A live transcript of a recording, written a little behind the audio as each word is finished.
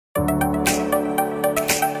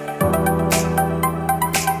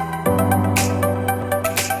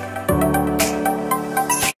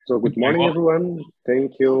So good morning, everyone.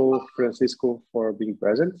 Thank you, Francisco, for being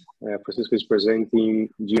present. Francisco is presenting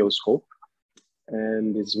Dioscope,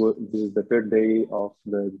 and this is the third day of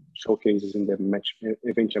the showcases in the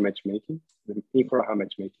eventual matchmaking, the IN-4-AHA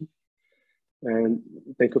matchmaking. And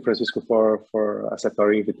thank you, Francisco, for accepting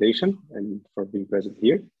our invitation and for being present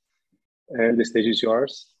here. And the stage is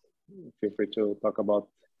yours. Feel free to talk about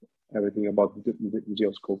everything about the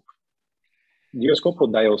Dioscope. Dioscope or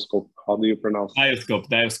Dioscope? How do you pronounce it?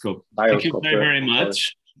 Dioscope. Thank you very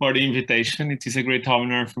much for the invitation. It is a great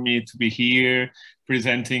honor for me to be here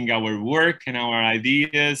presenting our work and our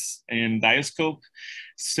ideas in Dioscope.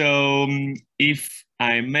 So if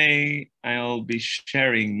I may, I'll be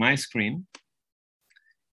sharing my screen.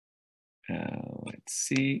 Let's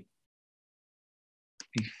see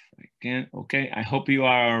if I can. Okay, I hope you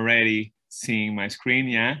are already seeing my screen,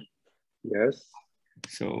 yeah? Yes.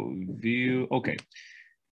 So view, okay.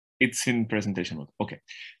 It's in presentation mode, okay.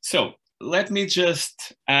 So let me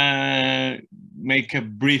just make a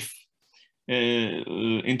brief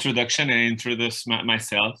introduction and introduce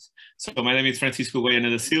myself. So my name is Francisco Goiana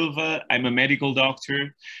da Silva. I'm a medical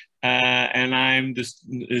doctor and I'm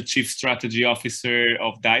the Chief Strategy Officer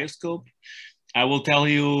of Dioscope. I will tell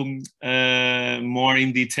you more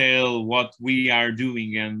in detail what we are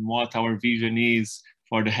doing and what our vision is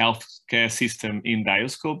for the healthcare system in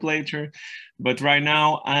Dioscope later. But right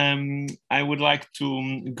now, I would like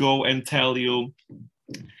to go and tell you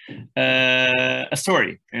a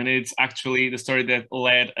story. And it's actually the story that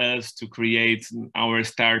led us to create our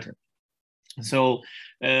startup. So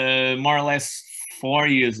more or less 4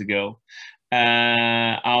 years ago,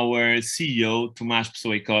 our CEO, Tomás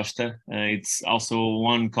Pessoa e Costa, it's also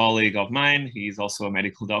one colleague of mine, he's also a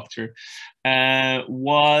medical doctor,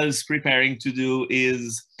 was preparing to do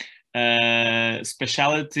his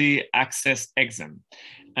specialty access exam.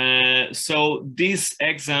 So this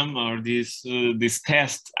exam or this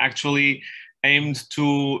test actually aimed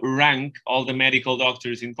to rank all the medical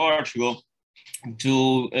doctors in Portugal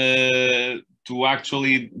to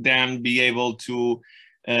actually then be able to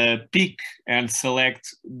pick and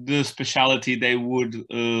select the specialty they would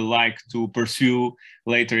like to pursue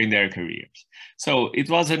later in their careers. So it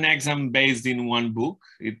was an exam based in one book.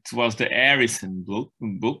 It was the Harrison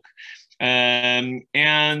book. And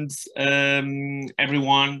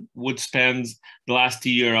everyone would spend the last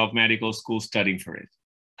year of medical school studying for it.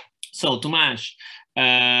 So Tomás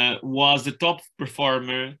was the top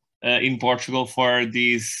performer in Portugal for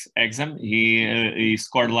this exam. He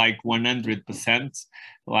scored like 100%,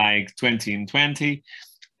 like 20 in 20.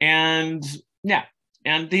 And yeah,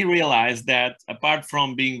 and he realized that apart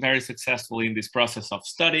from being very successful in this process of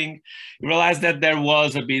studying, he realized that there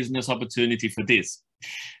was a business opportunity for this.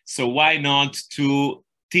 So why not to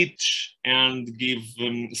teach and give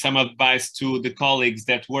some advice to the colleagues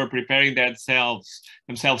that were preparing themselves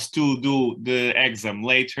to do the exam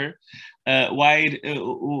later?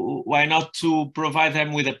 Why not to provide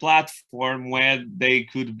them with a platform where they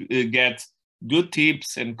could get good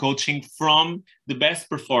tips and coaching from the best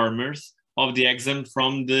performers of the exam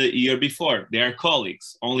from the year before, their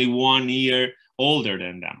colleagues, only 1 year older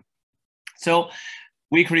than them. So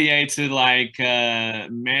we created like a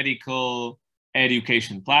medical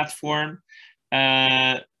education platform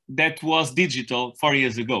that was digital 4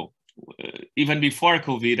 years ago. Even before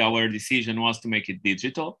COVID, our decision was to make it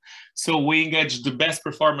digital. So we engaged the best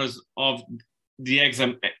performers of the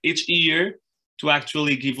exam each year to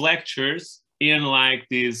actually give lectures in like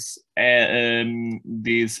this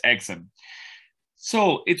exam.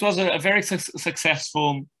 So it was a very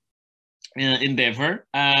successful endeavor.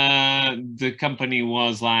 The company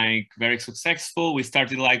was like very successful. We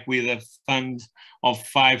started like with a fund of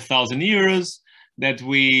 5,000 euros that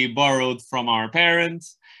we borrowed from our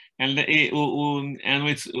parents. And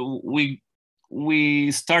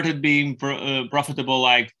we started being profitable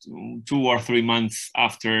like 2 or 3 months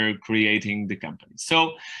after creating the company.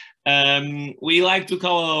 So we like to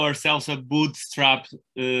call ourselves a bootstrap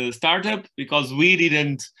startup because we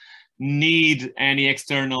didn't need any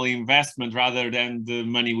external investment rather than the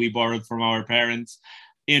money we borrowed from our parents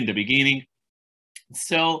in the beginning.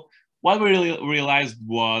 So what we really realized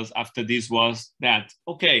was after this was that,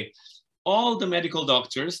 okay, all the medical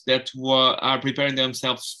doctors that are preparing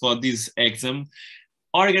themselves for this exam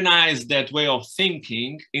organize that way of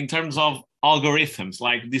thinking in terms of algorithms,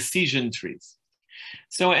 like decision trees.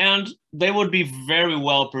 So, and they would be very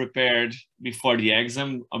well prepared before the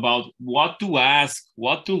exam about what to ask,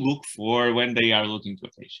 what to look for when they are looking to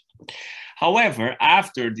a patient. However,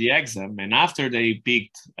 after the exam and after they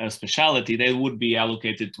picked a specialty, they would be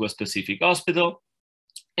allocated to a specific hospital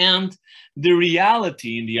And the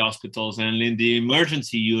reality in the hospitals and in the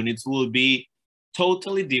emergency units will be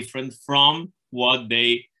totally different from what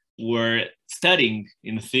they were studying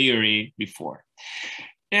in theory before.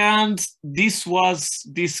 And this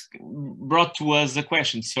brought to us a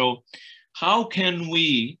question. So how can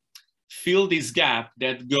we fill this gap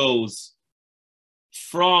that goes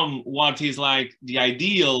from what is like the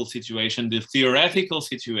ideal situation, the theoretical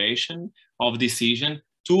situation of decision,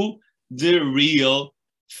 to the real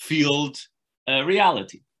field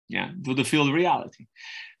reality, to the field reality.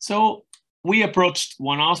 So we approached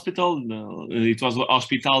one hospital, it was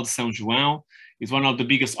Hospital de São João. It's one of the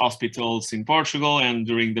biggest hospitals in Portugal, and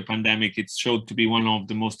during the pandemic, it showed to be one of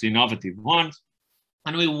the most innovative ones.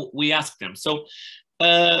 And we asked them, so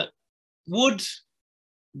would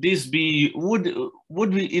it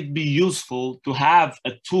be useful to have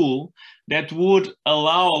a tool that would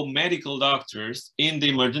allow medical doctors in the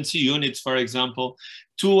emergency units, for example,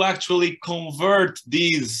 to actually convert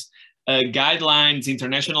these guidelines,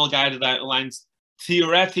 international guidelines,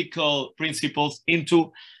 theoretical principles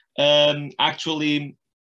into actually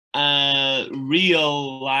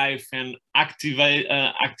real life and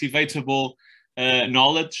activatable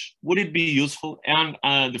knowledge? Would it be useful? And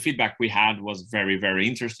the feedback we had was very, very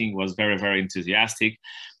interesting, was very, very enthusiastic.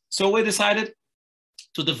 So we decided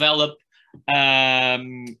to develop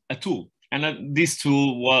a tool. And this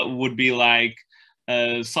tool would be like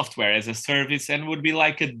software as a service, and would be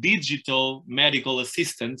like a digital medical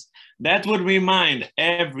assistant that would remind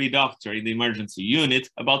every doctor in the emergency unit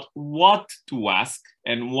about what to ask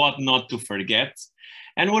and what not to forget,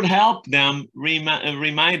 and would help them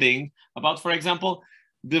reminding about, for example,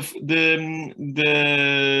 the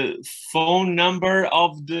phone number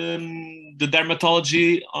of the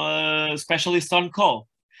dermatology specialist on call.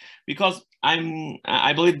 Because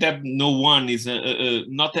I believe that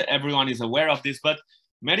not everyone is aware of this, but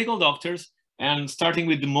medical doctors, and starting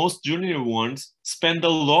with the most junior ones, spend a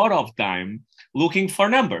lot of time looking for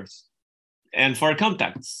numbers and for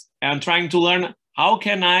contacts and trying to learn how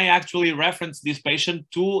can I actually reference this patient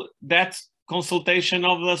to that consultation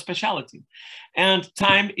of a specialty. And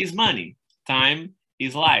time is money, time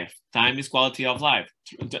is life, time is quality of life,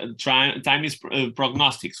 time is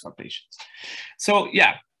prognostics for patients. So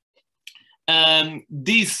yeah.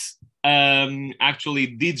 This actually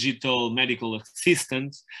digital medical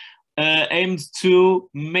assistant aims to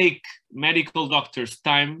make medical doctors'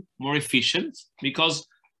 time more efficient, because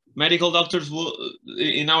medical doctors will,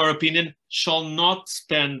 in our opinion, shall not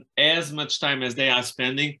spend as much time as they are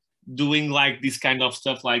spending doing like this kind of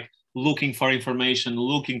stuff, like looking for information,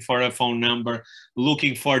 looking for a phone number,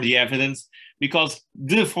 looking for the evidence, because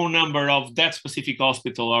the phone number of that specific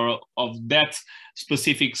hospital or of that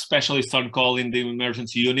specific specialist on call in the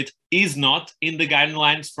emergency unit is not in the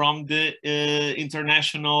guidelines from the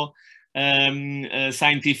international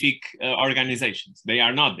scientific organizations. They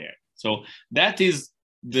are not there. So that is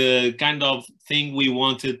the kind of thing we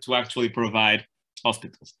wanted to actually provide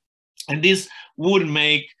hospitals. And this would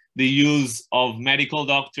make the use of medical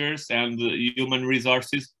doctors and human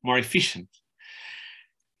resources more efficient.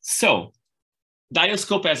 So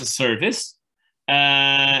Dioscope as a service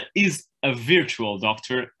is a virtual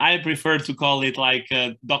doctor. I prefer to call it like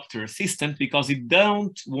a doctor assistant, because you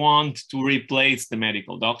don't want to replace the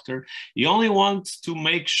medical doctor. You only want to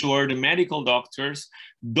make sure the medical doctors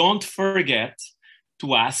don't forget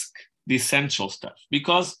to ask the essential stuff.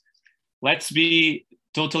 Because let's be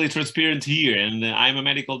totally transparent here, and I'm a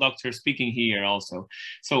medical doctor speaking here also.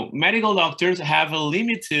 So medical doctors have a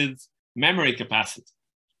limited memory capacity.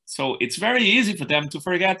 So it's very easy for them to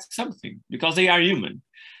forget something because they are human.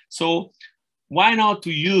 So why not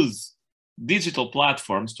to use digital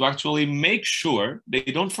platforms to actually make sure they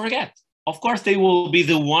don't forget? Of course, they will be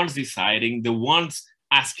the ones deciding, the ones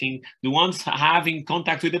asking, the ones having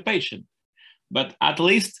contact with the patient. But at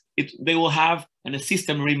least they will have a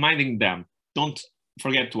system reminding them, don't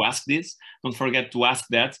forget to ask this, don't forget to ask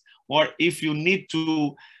that. Or if you need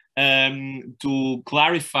to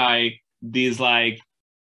clarify this, like,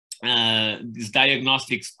 this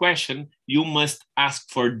diagnostics question, you must ask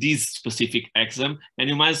for this specific exam, and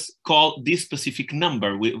you must call this specific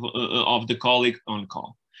number of the colleague on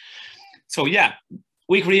call. So yeah,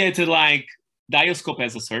 we created like Dioscope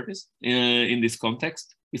as a service in this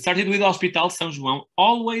context. We started with Hospital São João,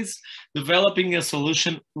 always developing a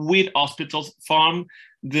solution with hospitals from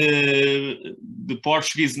the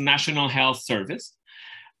Portuguese National Health Service.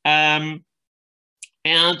 And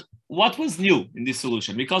what was new in this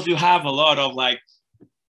solution? Because you have a lot of like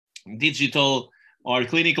digital or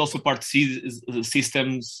clinical support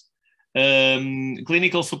systems,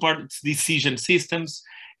 clinical support decision systems,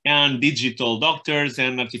 and digital doctors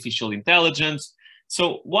and artificial intelligence.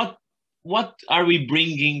 So what are we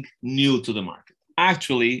bringing new to the market?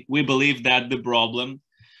 Actually, we believe that the problem,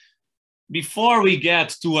 before we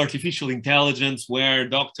get to artificial intelligence, where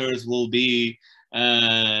doctors will be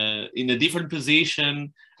in a different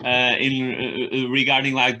position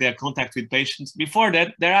regarding like their contact with patients, before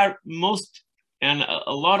that, there are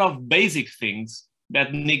a lot of basic things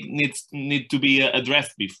that need to be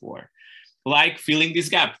addressed before, like filling this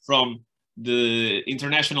gap from the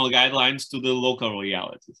international guidelines to the local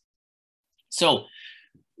realities. So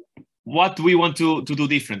what we want to do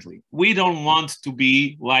differently. We don't want to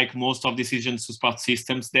be like most of decision support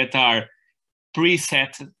systems that are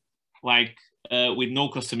preset, like with no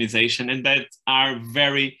customization, and that are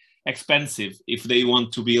very expensive if they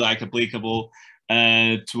want to be like applicable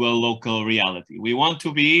to a local reality. We want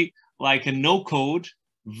to be like a no-code,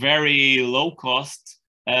 very low-cost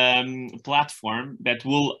platform that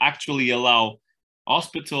will actually allow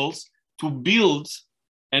hospitals to build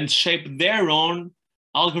and shape their own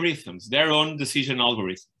algorithms, their own decision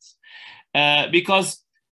algorithms. Because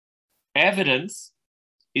evidence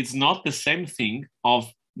is not the same thing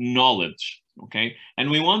of knowledge, okay? And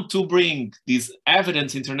we want to bring this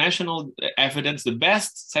evidence, international evidence, the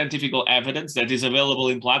best scientific evidence that is available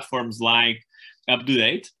in platforms like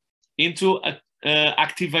UpToDate, into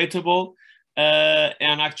activatable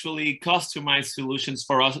and actually customized solutions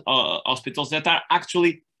for hospitals that are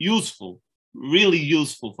actually useful, really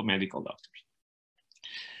useful for medical doctors.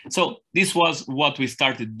 So this was what we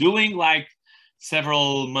started doing like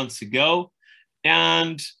several months ago,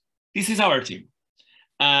 and this is our team.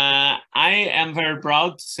 I am very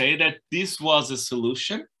proud to say that this was a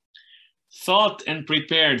solution thought and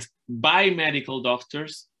prepared by medical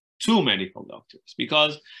doctors to medical doctors,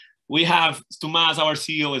 because we have Tomás, our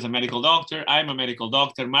CEO, is a medical doctor. I'm a medical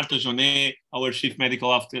doctor. Marta Jonet, our chief medical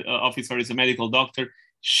officer, is a medical doctor.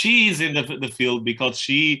 She is in the field because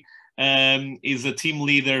she is a team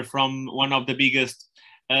leader from one of the biggest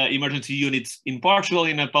emergency units in Portugal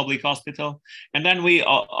in a public hospital. And then we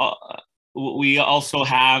also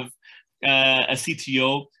have a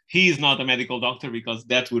CTO. He is not a medical doctor because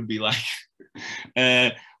that would be like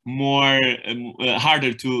more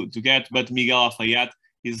harder to get. But Miguel Lafayette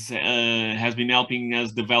has been helping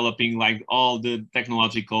us developing like all the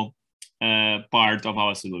technological part of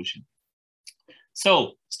our solution.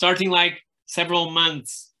 So starting like several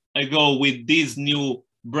months ago with this new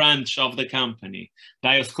branch of the company,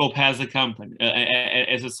 Dioscope has a company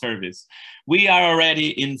as a service. We are already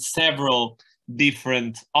in several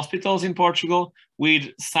different hospitals in Portugal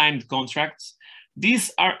with signed contracts.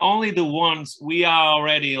 These are only the ones we are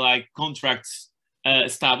already like contracts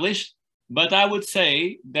established, but I would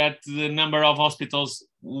say that the number of hospitals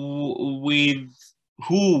with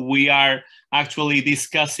who we are actually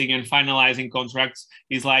discussing and finalizing contracts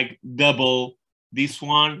is like double this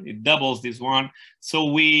one, it doubles this one.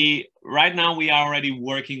 So right now we are already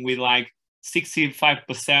working with like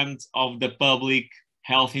 65% of the public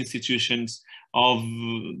health institutions of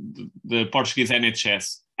the Portuguese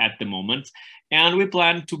NHS at the moment. And we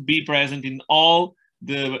plan to be present in all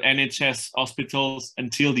the NHS hospitals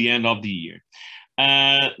until the end of the year.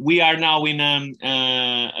 We are now in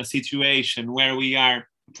a situation where we are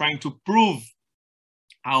trying to prove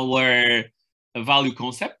our value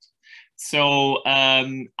concept. So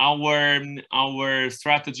our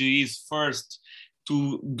strategy is first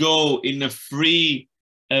to go in a free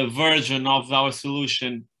version of our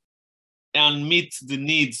solution and meet the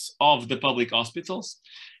needs of the public hospitals,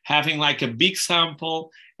 having like a big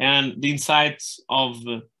sample and the insights of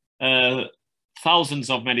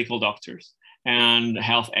thousands of medical doctors and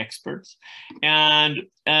health experts. And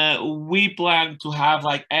we plan to have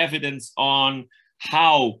like evidence on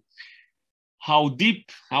how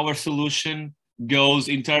deep our solution goes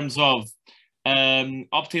in terms of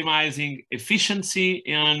optimizing efficiency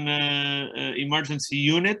in emergency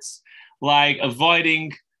units, like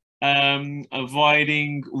avoiding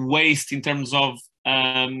waste in terms of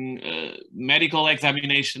medical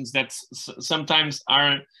examinations that sometimes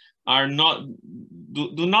are not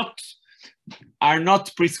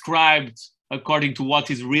prescribed according to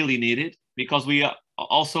what is really needed, because we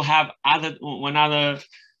also have another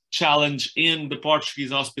challenge in the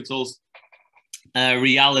Portuguese hospitals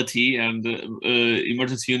reality and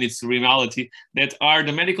emergency units reality, that are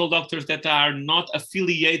the medical doctors that are not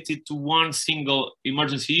affiliated to one single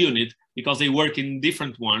emergency unit because they work in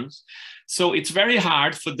different ones. So it's very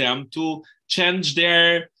hard for them to change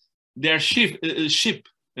their ship,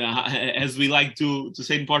 as we like to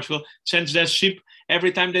say in Portugal, change their ship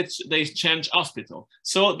every time that they change hospital.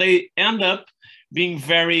 So they end up being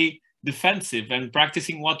very defensive and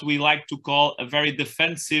practicing what we like to call a very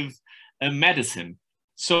defensive medicine.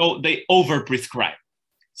 So they overprescribe.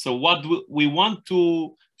 So what we want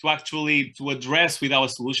to actually address with our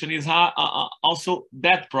solution is also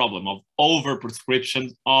that problem of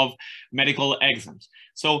overprescription of medical exams.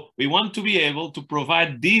 So we want to be able to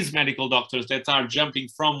provide these medical doctors that are jumping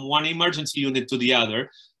from one emergency unit to the other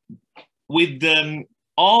with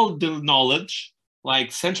all the knowledge,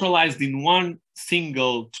 like centralized in one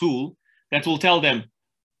single tool that will tell them,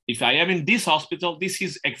 if I am in this hospital, this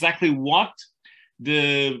is exactly what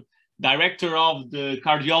the director of the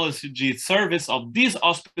cardiology service of this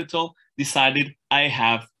hospital decided I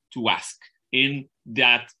have to ask in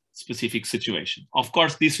that specific situation. Of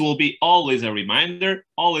course, this will be always a reminder,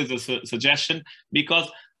 always a suggestion, because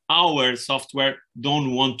our software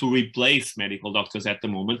don't want to replace medical doctors at the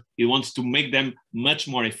moment. It wants to make them much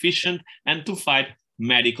more efficient and to fight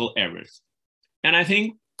medical errors. And I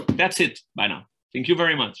think that's it by now. Thank you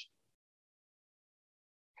very much.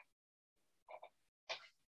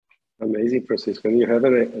 Amazing, Francisco. And you have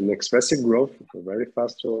an expressive growth, very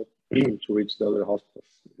fast to reach the other hospitals.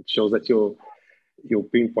 It shows that you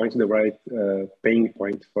pinpoint the right pain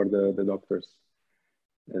point for the doctors.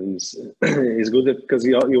 And it's good because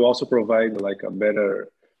you also provide like a better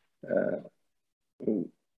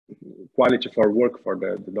quality for work for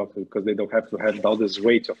the doctor, because they don't have to have all this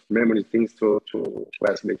weight of memory things to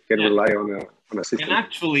ask. They can rely on a system. And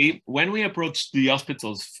actually, when we approached the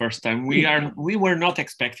hospitals first time, we were not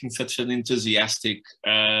expecting such an enthusiastic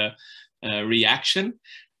reaction,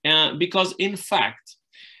 because in fact,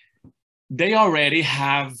 they already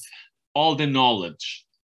have all the knowledge,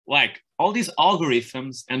 like all these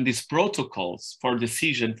algorithms and these protocols for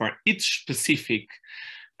decision for each specific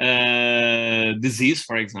disease,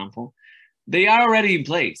 for example, they are already in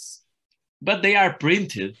place, but they are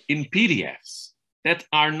printed in PDFs that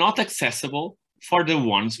are not accessible for the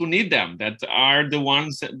ones who need them, that are the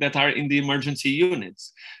ones that are in the emergency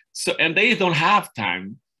units. So, and they don't have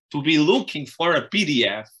time to be looking for a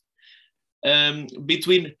PDF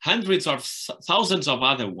between hundreds of thousands of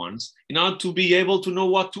other ones in order to be able to know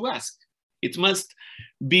what to ask. It must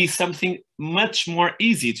be something much more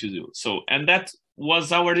easy to do. So, and that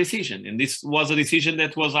was our decision. And this was a decision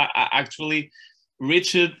that was actually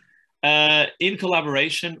reached in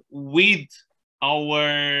collaboration with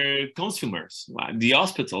our consumers, the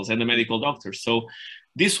hospitals and the medical doctors. So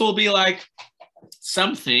this will be like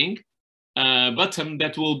something button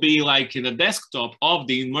that will be like in the desktop of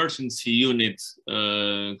the emergency unit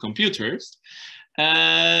computers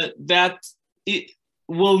that it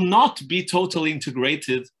will not be totally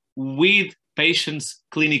integrated with patients'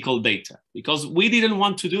 clinical data, because we didn't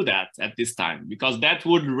want to do that at this time, because that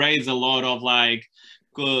would raise a lot of like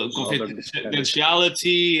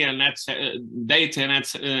confidentiality and data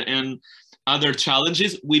and other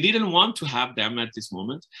challenges. We didn't want to have them at this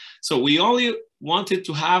moment. So we only wanted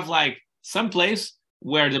to have like some place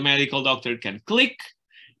where the medical doctor can click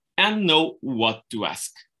and know what to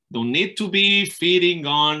ask. Don't need to be feeding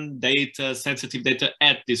on data, sensitive data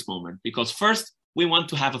at this moment, because first we want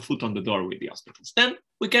to have a foot on the door with the hospitals. Then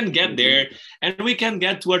we can get there and we can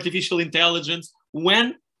get to artificial intelligence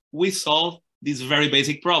when we solve this very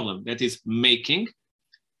basic problem, that is making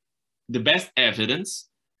the best evidence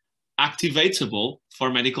activatable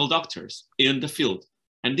for medical doctors in the field.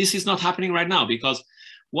 And this is not happening right now, because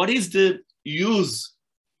what is the use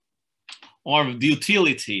or the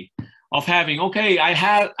utility of having, okay,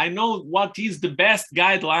 I know what is the best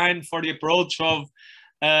guideline for the approach of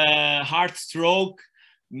heart stroke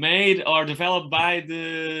made or developed by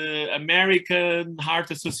the American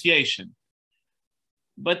Heart Association.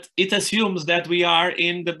 But it assumes that we are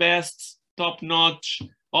in the best top-notch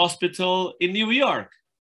hospital in New York,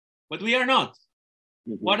 but we are not.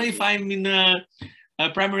 What if I'm in a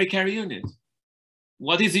primary care unit?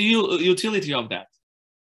 What is the utility of that?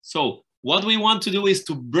 So what we want to do is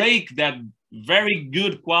to break that very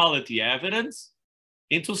good quality evidence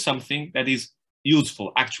into something that is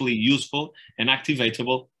useful, actually useful and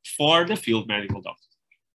activatable for the field medical doctors.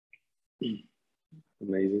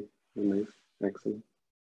 Amazing, amazing, excellent.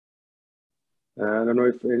 I don't know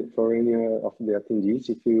if for any of the attendees,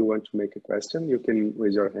 if you want to make a question, you can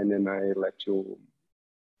raise your hand and I let you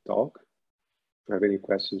talk. If you have any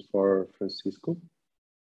questions for Francisco.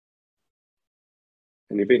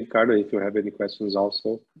 And even Ricardo, if you have any questions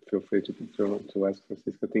also, feel free to ask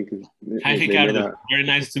Francisco. I think Hi, Ricardo. Very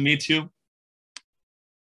nice to meet you.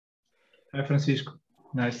 Hi, Francisco.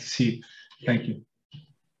 Nice to see you. Thank you.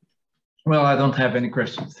 Well, I don't have any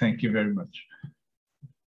questions. Thank you very much.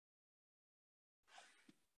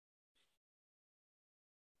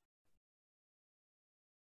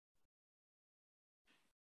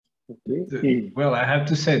 Okay. Well, I have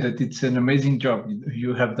to say that it's an amazing job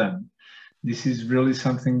you have done. This is really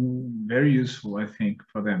something very useful, I think,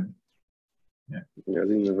 for them. Yeah. Yes,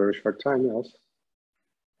 in a very short time, yes.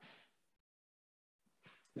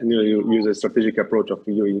 And you use a strategic approach of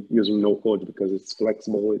using no code because it's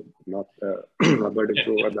flexible, not a burden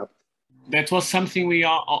to adapt. That was something we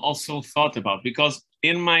also thought about, because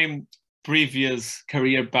in my previous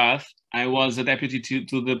career path, I was a deputy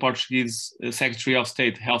to the Portuguese Secretary of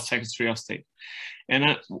State, Health Secretary of State.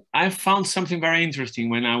 And I found something very interesting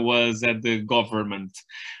when I was at the government.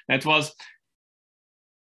 That was,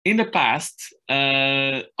 in the past,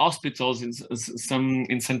 hospitals, in some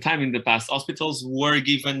time in the past, hospitals were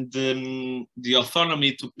given the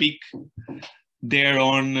autonomy to pick their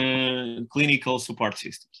own clinical support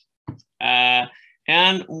systems.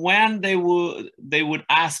 And when they would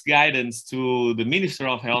ask guidance to the Minister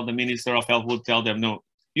of Health, the Minister of Health would tell them, no,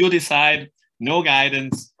 you decide, no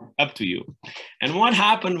guidance, up to you. And what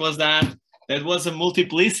happened was that there was a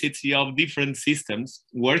multiplicity of different systems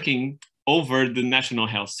working over the National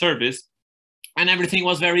Health Service, and everything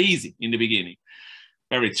was very easy in the beginning.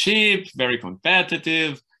 Very cheap, very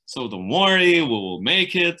competitive, so don't worry, we will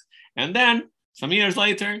make it. And then, some years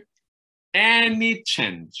later, any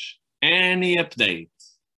change, any update,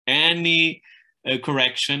 any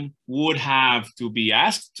correction would have to be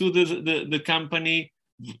asked to the company,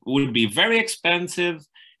 would be very expensive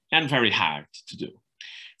and very hard to do.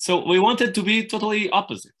 So we wanted to be totally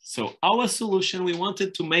opposite. So our solution, we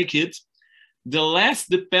wanted to make it the less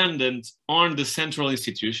dependent on the central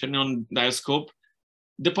institution, on Dioscope,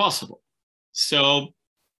 the possible. So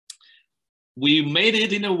we made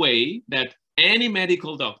it in a way that any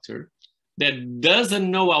medical doctor that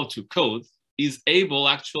doesn't know how to code is able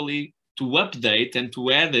actually to update and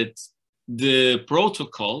to edit the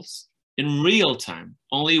protocols in real time,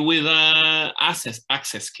 only with an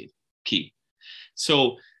access key.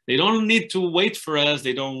 So they don't need to wait for us.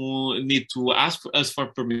 They don't need to ask us for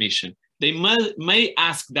permission. They may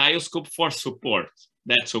ask Dioscope for support.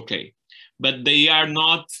 That's okay. But they are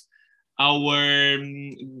not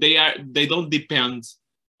they don't depend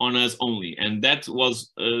on us only. And that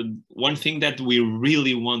was one thing that we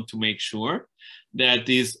really want to make sure, that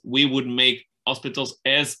is we would make hospitals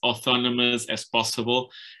as autonomous as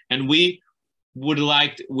possible. And we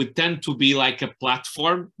tend to be like a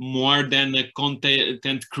platform more than a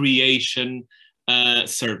content creation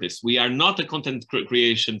service. We are not a content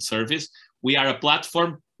creation service. We are a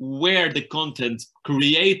platform where the content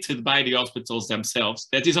created by the hospitals themselves,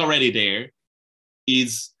 that is already there,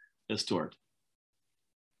 is stored.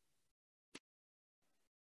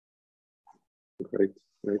 Great,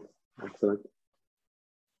 excellent.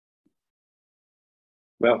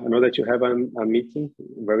 Well, I know that you have a meeting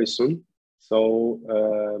very soon.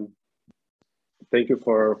 So thank you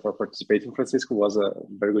for participating, Francisco. It was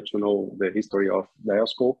very good to know the history of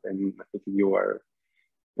Dioscope, and I think you are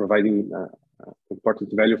providing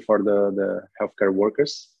important value for the healthcare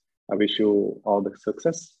workers. I wish you all the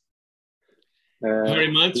success.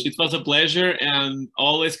 Very much. It was a pleasure, and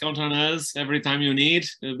always count on us every time you need,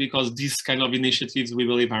 because these kind of initiatives we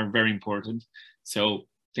believe are very important. So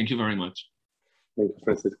thank you very much. Thank you,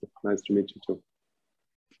 Francisco. Nice to meet you too.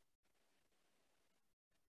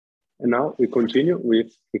 And now we continue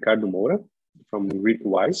with Ricardo Moura from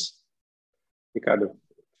Gripwise. Ricardo,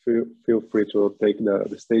 feel free to take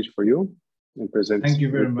the stage for you and present. Thank you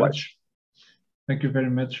very much. Thank you very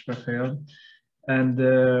much, Rafael. And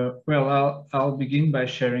well, I'll begin by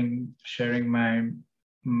sharing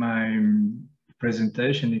my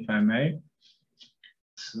presentation, if I may.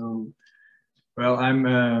 So, well,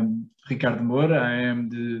 I'm Ricardo Moura. I am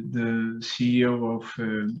the CEO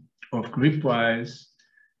of Gripwise.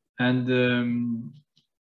 And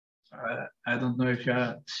I don't know if you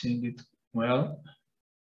are seeing it well.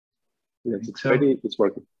 Yes, it's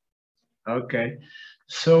working. Okay.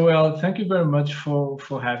 So, well, thank you very much for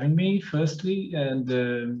having me, firstly. And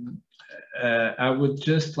I would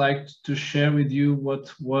just like to share with you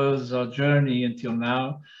what was our journey until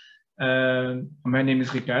now. My name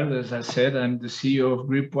is Ricardo, as I said. I'm the CEO of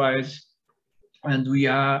Gripwise. And we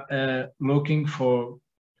are looking for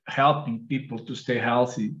helping people to stay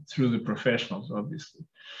healthy through the professionals, obviously.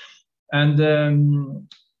 And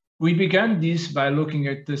we began this by looking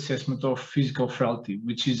at the assessment of physical frailty,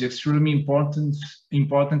 which is extremely important in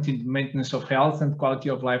the maintenance of health and quality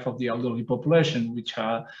of life of the elderly population, which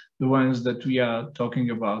are the ones that we are talking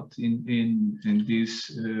about in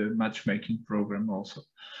this matchmaking program also.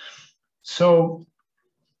 So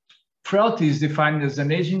frailty is defined as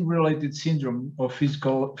an aging-related syndrome of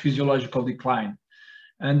physiological decline.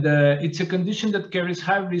 And it's a condition that carries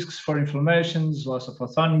high risks for inflammations, loss of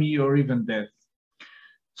autonomy, or even death.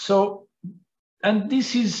 So, and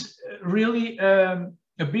this is really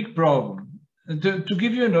a big problem. To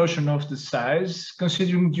give you a notion of the size,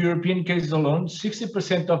 considering the European case alone,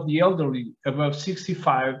 60% of the elderly above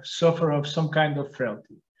 65 suffer of some kind of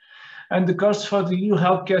frailty. And the costs for the EU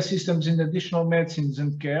healthcare systems in additional medicines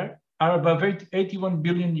and care are above 81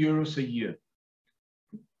 billion euros a year,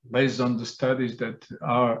 based on the studies that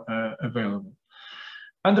are available.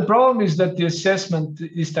 And the problem is that the assessment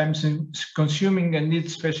is time-consuming and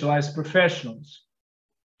needs specialized professionals.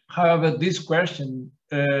 However, this question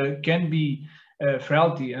can be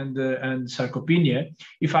frailty and sarcopenia,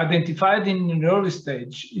 if identified in an early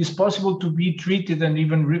stage, is possible to be treated and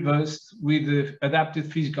even reversed with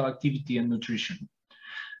adapted physical activity and nutrition.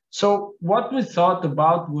 So what we thought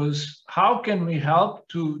about was how can we help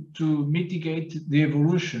to mitigate the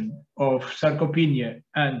evolution of sarcopenia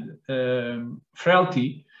and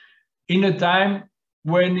frailty in a time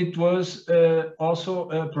when it was also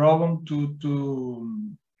a problem to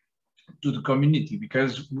the community,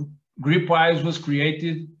 because Gripwise was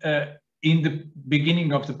created in the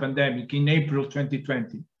beginning of the pandemic in April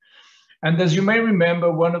 2020. And as you may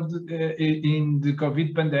remember, one of the in the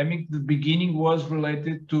COVID pandemic, the beginning was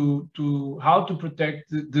related to how to protect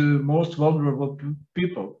the most vulnerable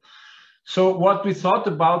people. So what we thought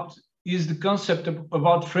about is the concept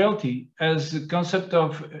about frailty as the concept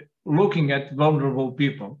of looking at vulnerable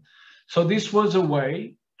people. So this was a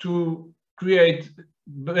way to create,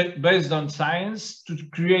 based on science, to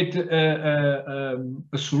create a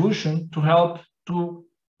solution to help to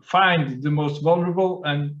find the most vulnerable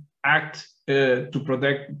and act to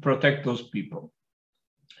protect those people.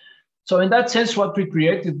 So in that sense, what we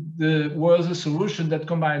created was a solution that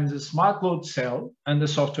combines a smart load cell and a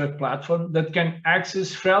software platform that can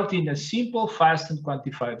access frailty in a simple, fast, and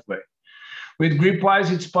quantified way. With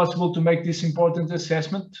Gripwise, it's possible to make this important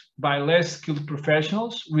assessment by less skilled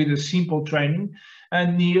professionals with a simple training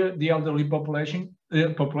and near the elderly population,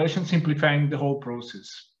 simplifying the whole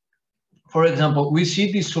process. For example, we see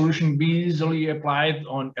this solution be easily applied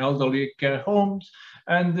on elderly care homes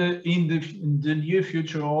and in the near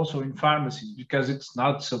future also in pharmacies, because it's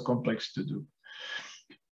not so complex to do.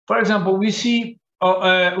 For example, we see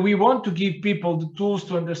we want to give people the tools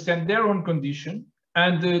to understand their own condition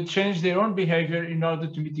and change their own behavior in order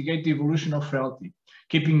to mitigate the evolution of frailty,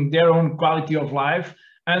 keeping their own quality of life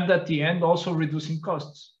and at the end also reducing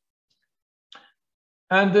costs.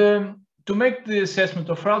 And to make the assessment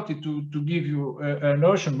of frailty, to give you a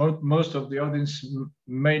notion, most of the audience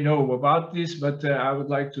may know about this, but I would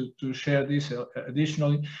like to share this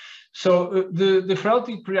additionally. So the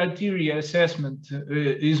frailty criteria assessment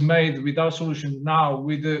is made with our solution now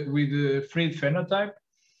with the Fried phenotype,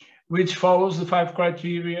 which follows the 5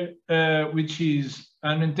 criteria, which is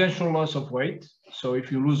an intentional loss of weight. So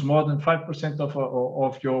if you lose more than 5%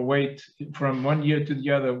 of your weight from one year to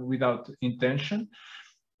the other without intention,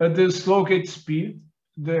 the slow gait speed,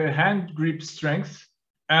 the hand grip strength,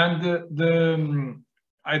 and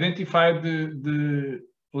identify the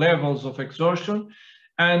levels of exhaustion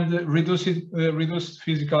and reduced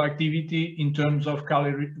physical activity in terms of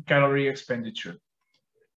calorie expenditure.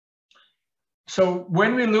 So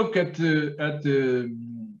when we look at the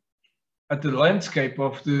landscape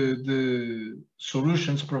of the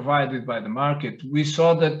solutions provided by the market, we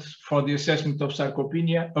saw that for the assessment of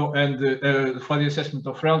sarcopenia and for the assessment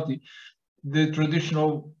of frailty, the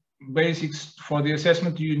traditional basics for the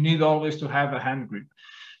assessment, you need always to have a hand grip.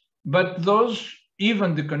 But those,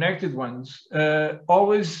 even the connected ones,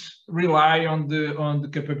 always rely on the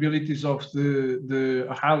capabilities of the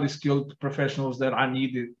highly skilled professionals that are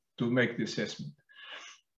needed to make the assessment.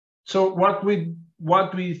 So what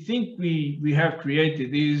we think we have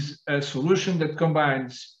created is a solution that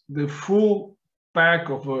combines the full pack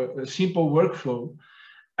of a simple workflow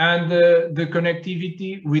and the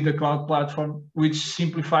connectivity with the cloud platform, which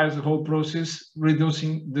simplifies the whole process,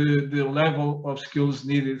 reducing the level of skills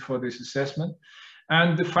needed for this assessment.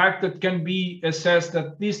 And the fact that can be assessed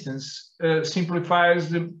at distance simplifies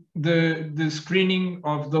the screening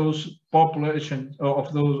of those populations,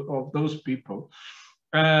 of those people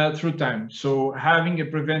through time. So having a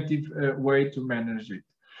preventive way to manage it.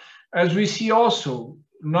 As we see also,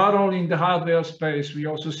 not only in the hardware space, we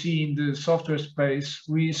also see in the software space,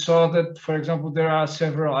 we saw that, for example, there are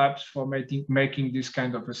several apps for making this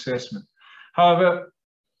kind of assessment. However,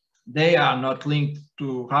 they are not linked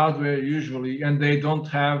to hardware usually, and they don't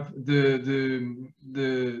have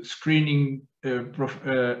the screening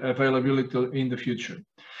availability in the future.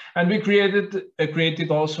 And we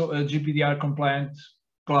created also a GPDR compliant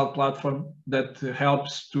cloud platform that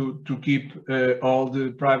helps to keep all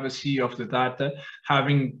the privacy of the data,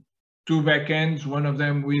 having two backends, one of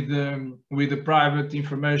them with the private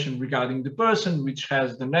information regarding the person, which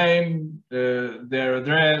has the name, their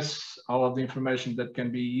address, all of the information that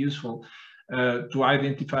can be useful to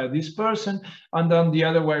identify this person. And on the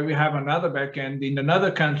other way, we have another backend in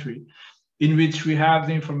another country in which we have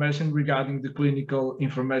the information regarding the clinical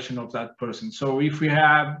information of that person. So if we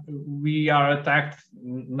are attacked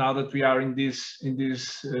now that we are in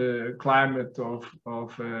this climate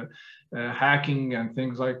of hacking and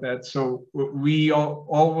things like that. So we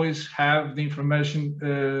always have the information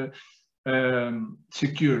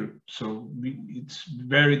secure. So it's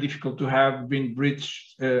very difficult to have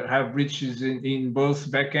breaches in both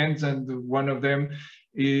backends, and one of them,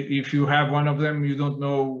 if you have one of them, you don't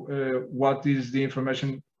know what is the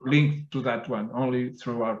information linked to that one, only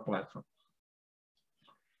through our platform.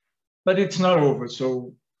 But it's not over.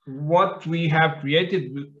 So what we have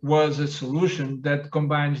created was a solution that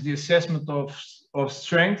combines the assessment of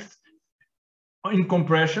strength in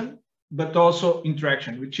compression, but also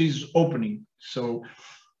interaction, which is opening. So,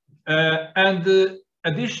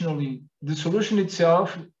 additionally, the solution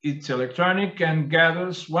itself, it's electronic and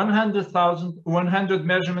gathers 100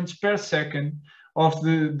 measurements per second of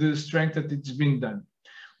the strength that it's been done,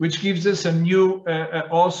 which gives us a new,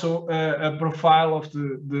 also a profile of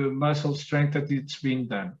the muscle strength that it's been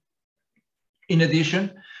done. In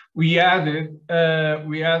addition, we added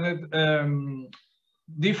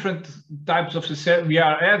different types of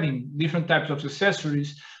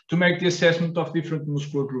accessories to make the assessment of different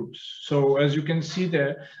muscular groups. So as you can see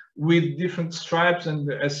there, with different stripes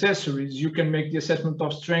and accessories, you can make the assessment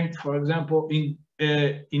of strength, for example, in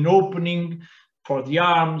opening, for the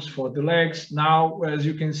arms, for the legs. Now, as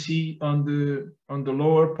you can see on the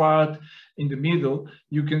lower part, in the middle,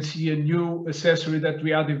 you can see a new accessory that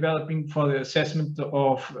we are developing for the assessment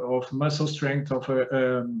of muscle strength of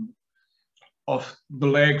the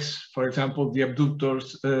legs, for example, the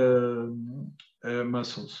abductors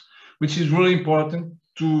muscles, which is really important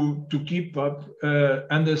to keep up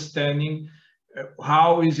understanding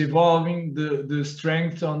how is evolving the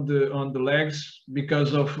strength on the legs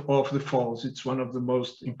because of the falls. It's one of the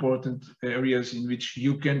most important areas in which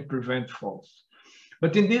you can prevent falls.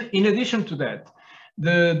 But in addition to that,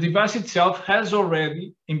 the device itself has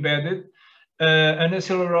already embedded an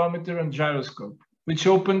accelerometer and gyroscope, which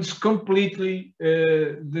opens completely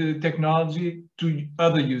the technology to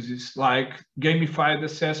other uses, like gamified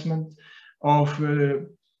assessment of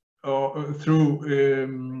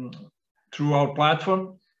through our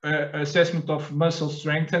platform, assessment of muscle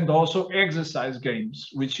strength, and also exercise games,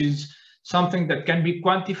 which is something that can be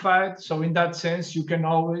quantified. So in that sense, you can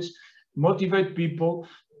always motivate people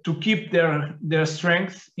to keep their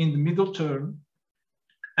strength in the middle term.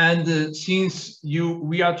 And since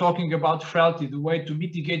we are talking about frailty, the way to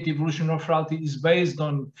mitigate the evolution of frailty is based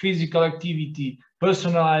on physical activity,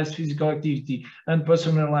 personalized physical activity, and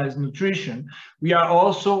personalized nutrition. We are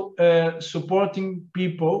also supporting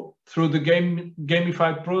people through the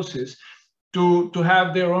gamified process to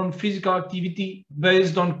have their own physical activity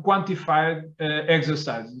based on quantified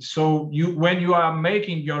exercises. So when you are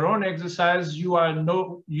making your own exercise, you are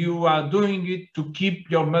doing it to keep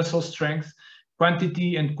your muscle strength,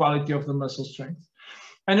 quantity and quality of the muscle strength.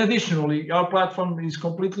 And additionally, our platform is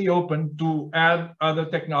completely open to add other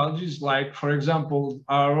technologies, like, for example,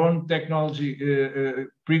 our own technology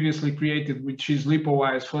previously created, which is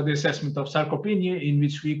Gripwise, for the assessment of sarcopenia, in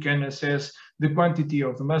which we can assess the quantity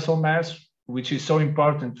of the muscle mass, which is so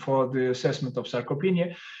important for the assessment of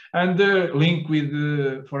sarcopenia, and the link with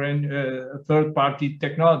third-party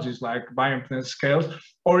technologies like bioimpedance scales,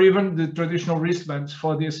 or even the traditional wristbands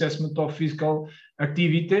for the assessment of physical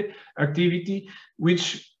activity,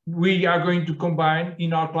 which we are going to combine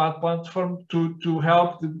in our cloud platform to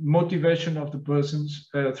help the motivation of the persons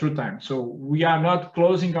through time. So we are not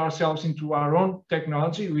closing ourselves into our own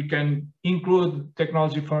technology. We can include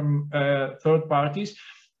technology from third parties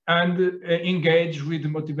and engage with the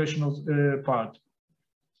motivational part.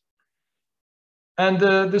 And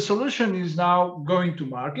the solution is now going to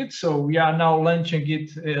market. So we are now launching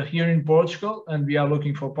it here in Portugal, and we are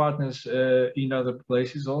looking for partners in other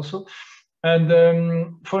places also. And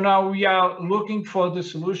for now, we are looking for the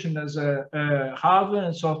solution as a hardware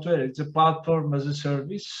and software. It's a platform as a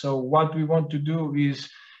service. So what we want to do is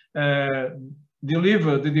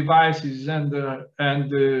deliver the devices and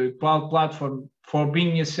the cloud platform for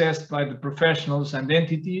being assessed by the professionals and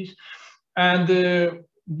entities, and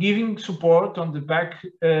giving support on the back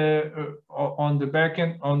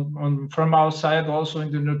end from our side, also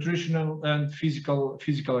in the nutritional and physical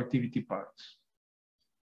activity parts.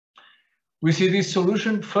 We see this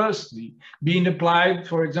solution firstly being applied,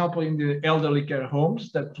 for example, in the elderly care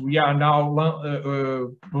homes that we are now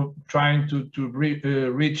trying to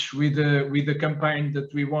reach with the campaign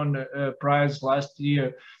that we won a prize last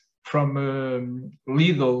year from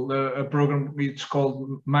Lidl, a program it's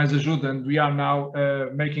called Mais Ajuda, and we are now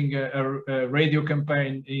making a radio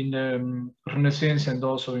campaign in Renascença and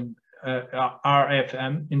also in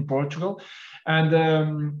RFM in Portugal.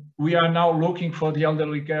 And we are now looking for the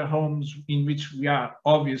elderly care homes in which we are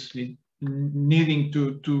obviously needing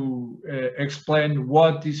to explain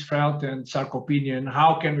what is frailty and sarcopenia and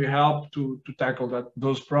how can we help to tackle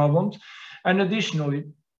those problems. And additionally,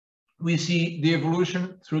 we see the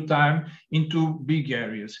evolution through time into big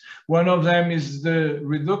areas. One of them is the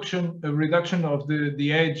reduction of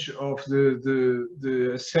the age of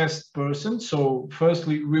the assessed person. So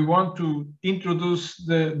firstly, we want to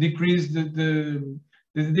decrease the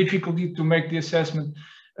difficulty to make the assessment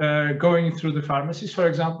going through the pharmacies, for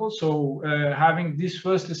example. So having this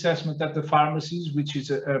first assessment at the pharmacies, which is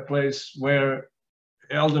a place where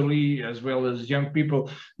elderly as well as young people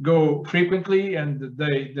go frequently, and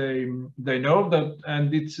they know that,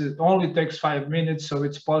 and it only takes 5 minutes, so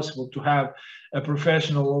it's possible to have a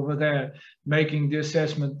professional over there making the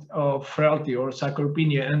assessment of frailty or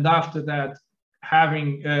sarcopenia, and after that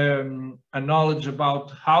having a knowledge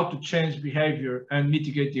about how to change behavior and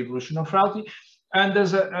mitigate the evolution of frailty. And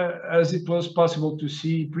as it was possible to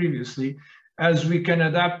see previously, as we can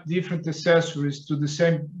adapt different accessories to the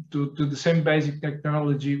same basic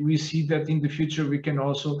technology, we see that in the future we can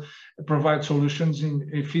also provide solutions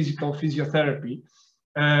in physical physiotherapy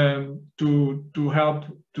to help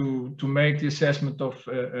to make the assessment of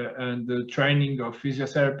and the training of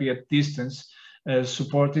physiotherapy at distance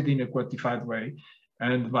supported in a quantified way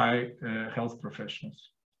and by health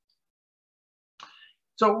professionals.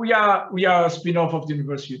 So we are a spin-off of the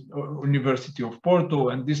University of Porto,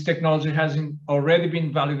 and this technology has already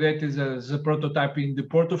been validated as a prototype in the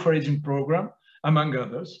Porto for Aging program, among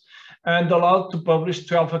others, and allowed to publish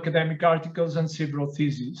 12 academic articles and several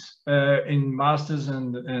theses in master's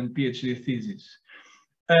and PhD theses.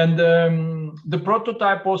 And the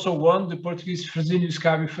prototype also won the Portuguese Fresenius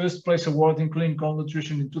Kabi First Place Award in Clinical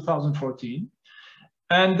Nutrition in 2014.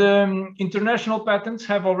 And international patents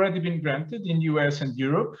have already been granted in US and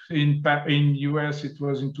Europe. In US, it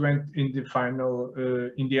was in the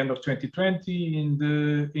end of 2020.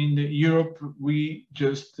 In Europe, we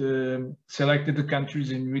just selected the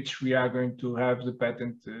countries in which we are going to have the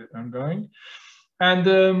patent ongoing. And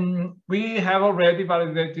we have already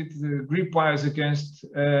validated the Gripwise against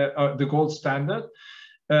the gold standard,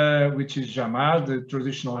 which is Jamar, the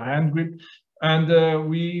traditional hand grip. And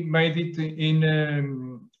we made it in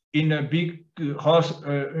a big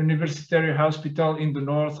university hospital in the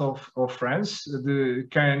north of France, the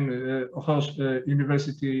Caen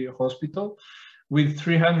University Hospital, with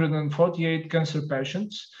 348 cancer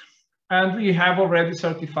patients. And we have already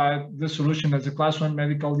certified the solution as a Class 1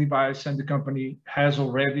 medical device, and the company has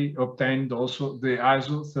already obtained also the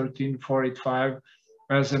ISO 13485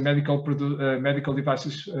 as a medical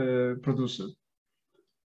devices producer.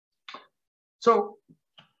 So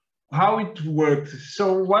how it worked.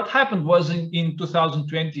 So what happened was in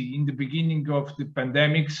 2020, in the beginning of the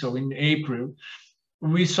pandemic, so in April,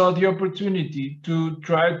 we saw the opportunity to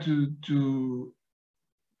try to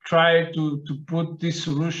put this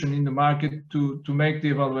solution in the market to make the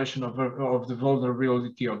evaluation of the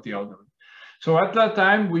vulnerability of the elderly. So at that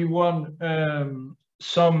time, we won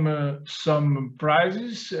some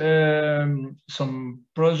prizes, some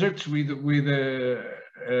projects with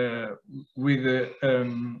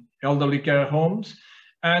elderly care homes,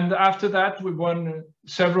 and after that we won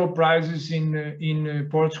several prizes in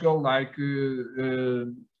Portugal, like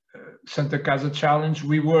Santa Casa Challenge.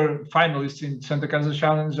 We were finalists in Santa Casa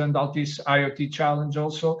Challenge and Altice IoT Challenge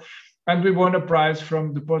also, and we won a prize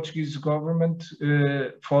from the Portuguese government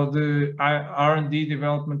for the R&D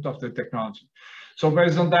development of the technology. So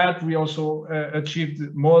based on that, we also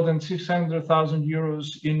achieved more than 600,000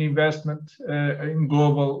 euros in investment in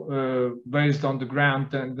global, based on the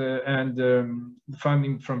grant and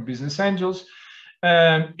funding from business angels.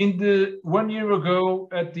 In the 1 year ago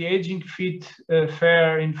at the Aging Fit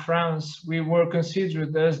fair in France, we were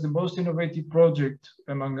considered as the most innovative project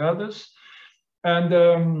among others. And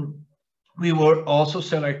we were also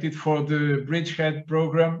selected for the Bridgehead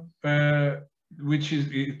program, which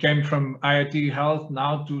it came from IoT Health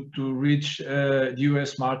now to reach the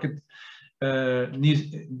US market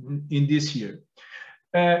in this year.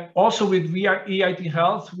 Also with EIT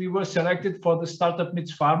Health, we were selected for the Startup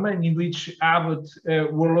Meets Pharma, in which Abbott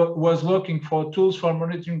was looking for tools for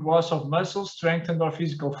monitoring loss of muscle, strength, and or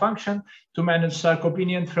physical function to manage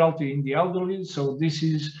sarcopenia and frailty in the elderly. So this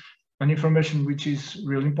is an information which is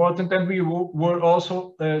really important. And we were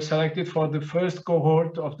also selected for the first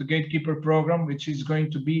cohort of the Gatekeeper program, which is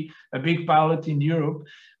going to be a big pilot in Europe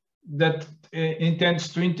that intends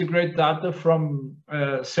to integrate data from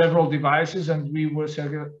several devices, and we were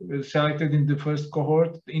selected in the first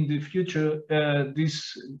cohort. In the future,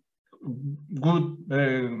 this good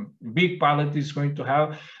big pilot is going to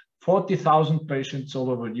have 40,000 patients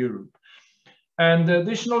all over Europe. And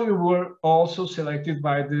additionally, we were also selected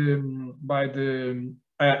by the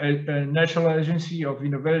National Agency of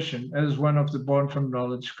Innovation as one of the Born from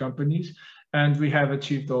Knowledge companies, and we have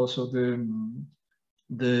achieved also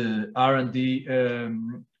the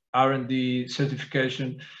R&D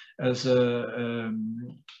certification as a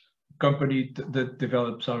company that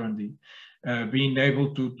develops R&D, being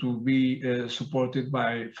able to be supported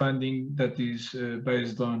by funding that is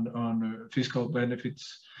based on fiscal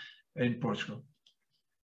benefits in Portugal.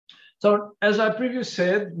 So, as I previously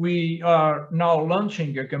said, we are now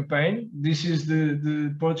launching a campaign. This is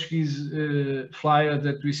the Portuguese flyer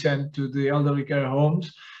that we sent to the elderly care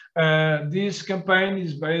homes. This campaign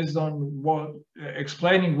is based on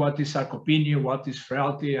explaining what is sarcopenia, what is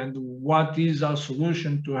frailty, and what is our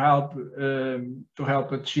solution to help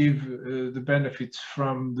achieve the benefits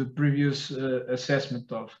from the previous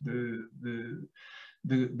assessment of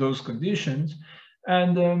those conditions.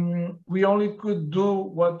 And we only could do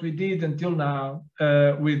what we did until now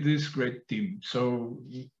with this great team. So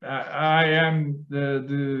I am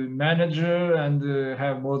the manager and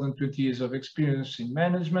have more than 20 years of experience in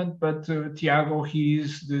management, but Tiago, he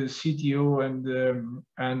is the CTO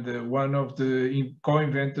and one of the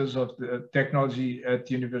co-inventors of the technology at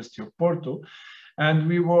the University of Porto. And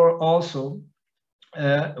we were also,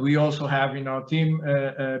 we also have in our team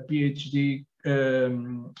a PhD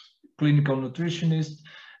clinical nutritionist,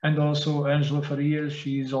 and also Angela Faria,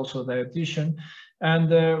 she is also a dietitian. And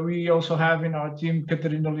we also have in our team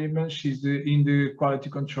Catarina Lima, she's in the quality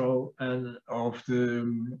control and of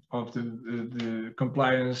the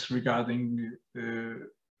compliance regarding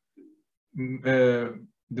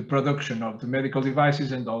the production of the medical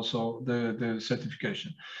devices and also the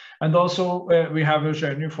certification. And also we have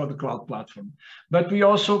Eugenio for the cloud platform. But we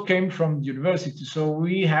also came from the university. So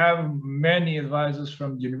we have many advisors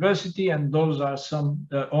from the university, and those are some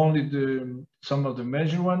some of the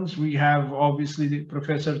major ones. We have obviously the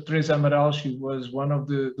Professor Teresa Amaral. She was one of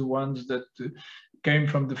the ones that came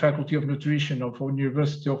from the Faculty of Nutrition of the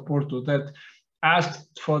University of Porto that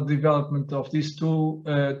asked for the development of this tool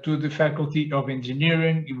to the Faculty of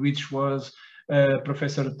Engineering, which was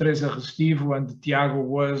Professor Teresa Restivo, and Tiago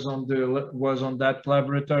was on that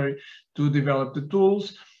laboratory to develop the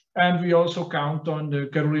tools. And we also count on the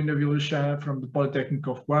Carolina Villachan from the Polytechnic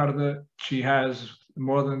of Guarda. She has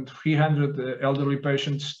more than 300 elderly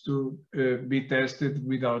patients to be tested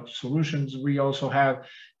with our solutions. We also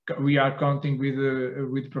we are counting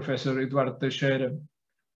with Professor Eduardo Teixeira,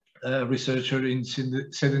 researcher in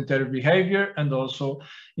sedentary behavior, and also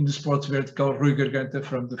in the sports vertical, Rui Garganta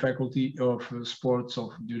from the Faculty of Sports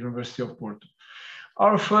of the University of Porto.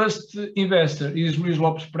 Our first investor is Luís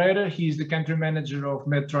Lopes Pereira. He is the country manager of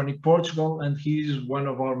Medtronic Portugal, and he is one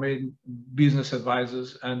of our main business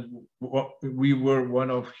advisors, and we were one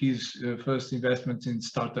of his first investments in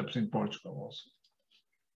startups in Portugal also.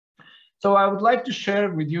 So I would like to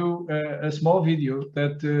share with you a small video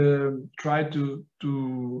that try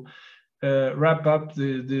to wrap up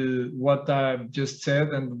what I've just said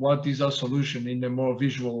and what is our solution in a more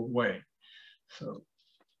visual way. So.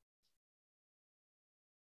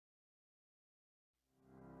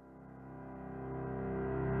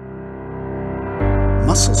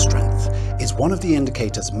 Muscle strength is one of the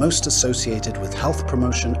indicators most associated with health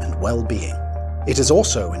promotion and well-being. It is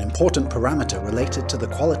also an important parameter related to the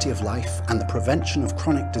quality of life and the prevention of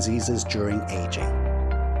chronic diseases during aging.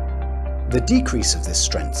 The decrease of this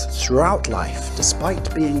strength throughout life,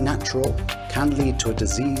 despite being natural, can lead to a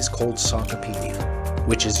disease called sarcopenia,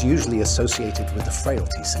 which is usually associated with the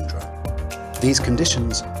frailty syndrome. These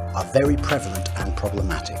conditions are very prevalent and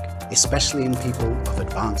problematic, especially in people of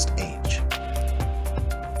advanced age.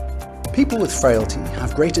 People with frailty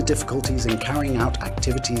have greater difficulties in carrying out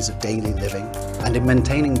activities of daily living and in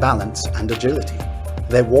maintaining balance and agility.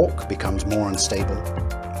 Their walk becomes more unstable,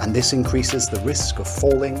 and this increases the risk of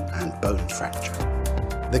falling and bone fracture.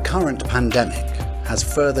 The current pandemic has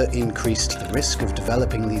further increased the risk of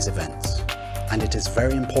developing these events, and it is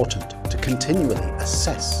very important to continually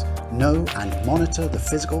assess know and monitor the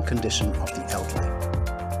physical condition of the elderly.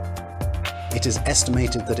 It is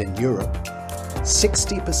estimated that in Europe,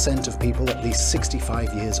 60% of people at least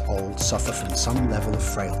 65 years old suffer from some level of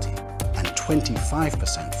frailty, and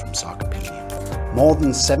 25% from sarcopenia. More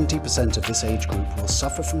than 70% of this age group will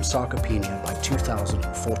suffer from sarcopenia by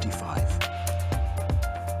 2045.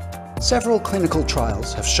 Several clinical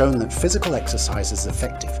trials have shown that physical exercise is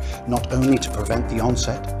effective not only to prevent the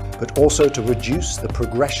onset, but also to reduce the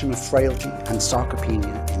progression of frailty and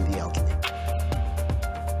sarcopenia in the elderly.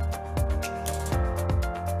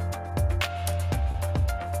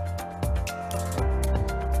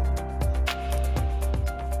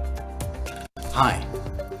 Hi,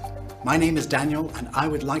 my name is Daniel and I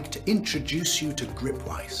would like to introduce you to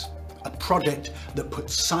Gripwise, a project that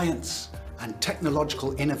puts science and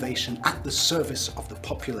technological innovation at the service of the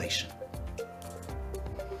population.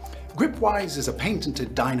 Gripwise is a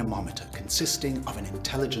patented dynamometer consisting of an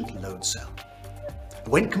intelligent load cell.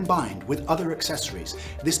 When combined with other accessories,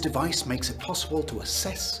 this device makes it possible to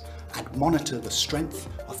assess and monitor the strength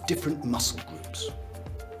of different muscle groups.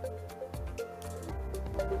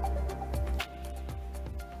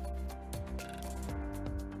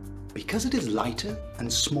 Because it is lighter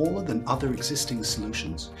and smaller than other existing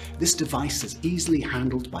solutions, this device is easily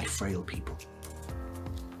handled by frail people.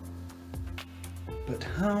 But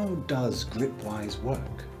how does Gripwise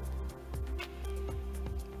work?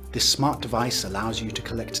 This smart device allows you to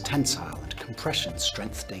collect tensile and compression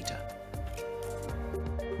strength data.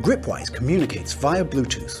 Gripwise communicates via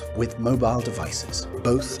Bluetooth with mobile devices,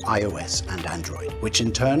 both iOS and Android, which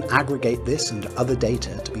in turn aggregate this and other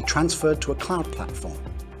data to be transferred to a cloud platform.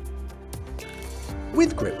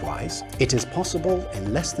 With Gripwise, it is possible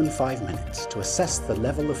in less than 5 minutes to assess the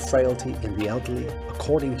level of frailty in the elderly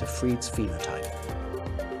according to Fried's phenotype.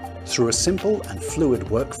 Through a simple and fluid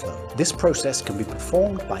workflow, this process can be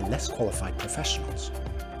performed by less qualified professionals.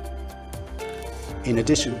 In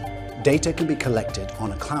addition, data can be collected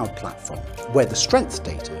on a cloud platform, where the strength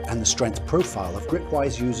data and the strength profile of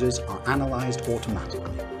Gripwise users are analysed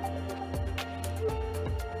automatically.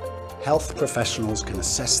 Health professionals can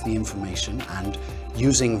assess the information and,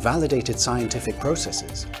 using validated scientific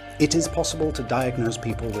processes, it is possible to diagnose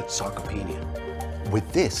people with sarcopenia. With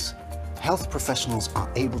this, health professionals are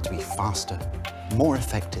able to be faster, more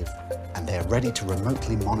effective, and they are ready to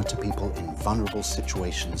remotely monitor people in vulnerable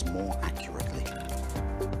situations more accurately.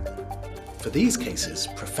 For these cases,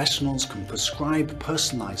 professionals can prescribe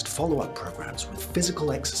personalized follow-up programs with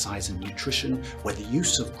physical exercise and nutrition where the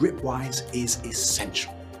use of Gripwise is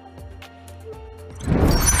essential.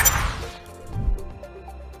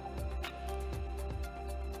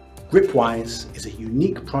 Gripwise is a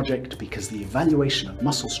unique project because the evaluation of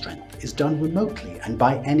muscle strength is done remotely and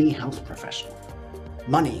by any health professional.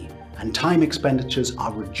 Money and time expenditures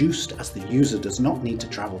are reduced as the user does not need to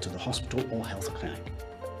travel to the hospital or health clinic.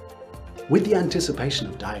 With the anticipation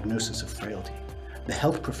of diagnosis of frailty, the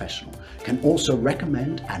health professional can also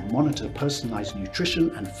recommend and monitor personalized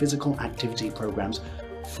nutrition and physical activity programs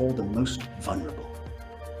for the most vulnerable.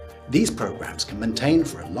 These programs can maintain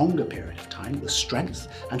for a longer period of time the strength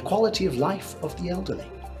and quality of life of the elderly.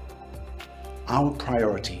 Our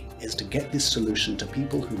priority is to get this solution to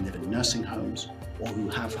people who live in nursing homes or who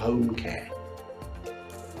have home care.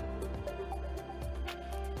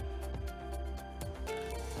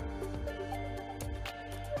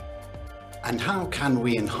 And how can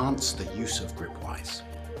we enhance the use of Gripwise?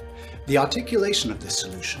 The articulation of this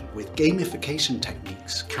solution with gamification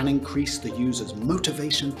techniques can increase the user's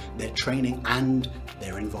motivation, their training, and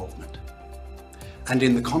their involvement. And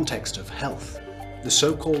in the context of health, the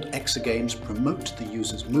so-called exergames promote the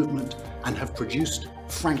user's movement and have produced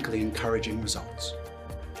frankly encouraging results.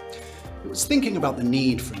 It was thinking about the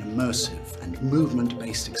need for an immersive and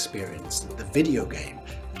movement-based experience that the video game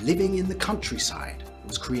Living in the Countryside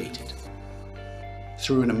was created.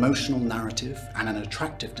 Through an emotional narrative and an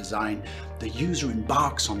attractive design, the user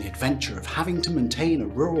embarks on the adventure of having to maintain a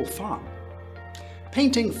rural farm.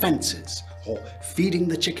 Painting fences or feeding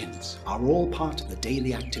the chickens are all part of the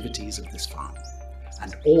daily activities of this farm,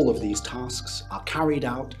 and all of these tasks are carried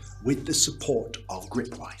out with the support of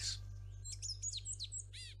Gripwise.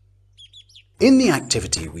 In the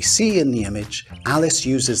activity we see in the image, Alice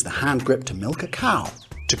uses the hand grip to milk a cow.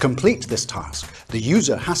 To complete this task, the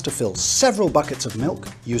user has to fill several buckets of milk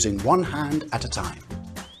using one hand at a time.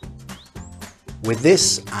 With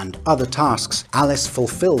this and other tasks, Alice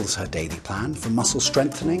fulfills her daily plan for muscle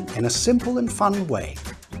strengthening in a simple and fun way.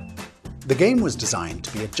 The game was designed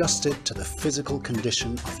to be adjusted to the physical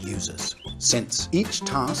condition of users, since each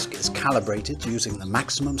task is calibrated using the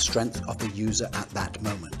maximum strength of the user at that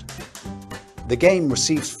moment. The game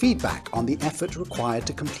receives feedback on the effort required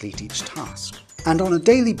to complete each task. And on a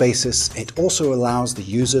daily basis, it also allows the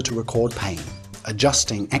user to record pain,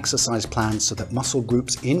 adjusting exercise plans so that muscle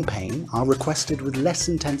groups in pain are requested with less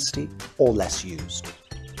intensity or less used.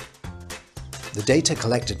 The data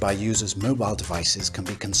collected by users' mobile devices can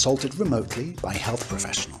be consulted remotely by health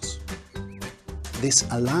professionals. This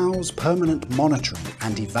allows permanent monitoring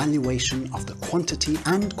and evaluation of the quantity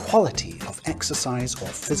and quality of exercise or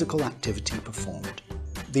physical activity performed.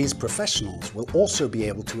 These professionals will also be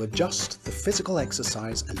able to adjust the physical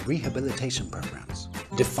exercise and rehabilitation programs,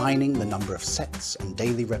 defining the number of sets and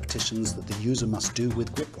daily repetitions that the user must do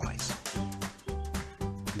with Gripwise.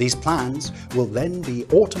 These plans will then be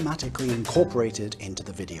automatically incorporated into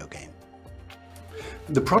the video game.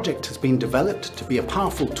 The project has been developed to be a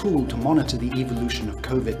powerful tool to monitor the evolution of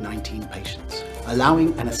COVID-19 patients,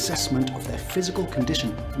 allowing an assessment of their physical condition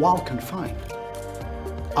while confined.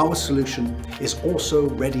 Our solution is also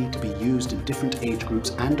ready to be used in different age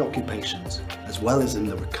groups and occupations, as well as in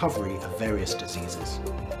the recovery of various diseases.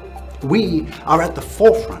 We are at the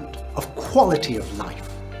forefront of quality of life.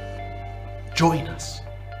 Join us.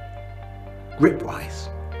 Gripwise.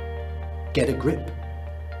 Get a grip.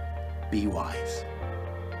 Be wise.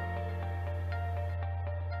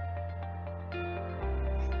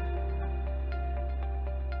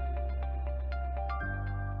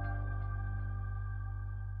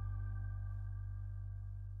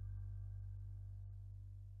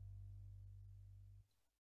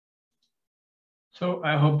 So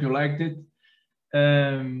I hope you liked it.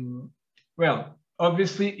 Well,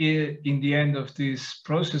 obviously, in the end of this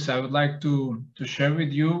process, I would like to share with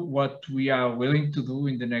you what we are willing to do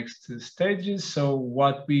in the next stages. So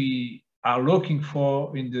what we are looking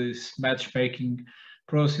for in this matchmaking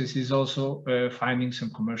process is also finding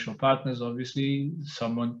some commercial partners, obviously,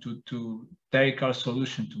 someone to take our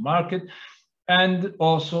solution to market, and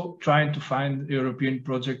also trying to find European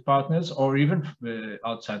project partners or even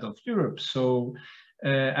outside of Europe. So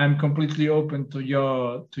I'm completely open to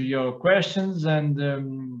your questions,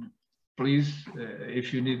 and please,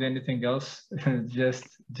 if you need anything else,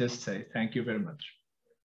 just say. Thank you very much.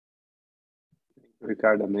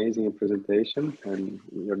 Ricardo, amazing presentation, and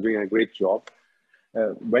you're doing a great job.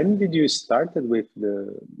 When did you start with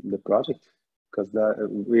the project? Because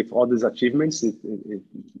with all these achievements, it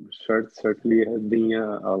certainly has been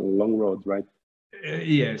a long road, right?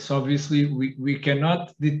 Yes, obviously we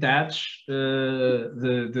cannot detach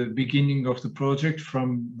the beginning of the project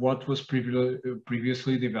from what was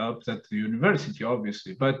previously developed at the university,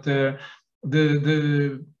 obviously. But the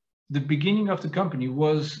beginning of the company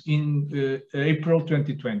was in April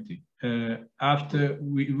 2020. After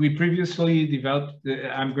we previously developed,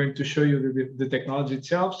 I'm going to show you the technology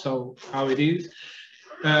itself, so how it is.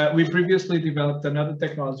 We previously developed another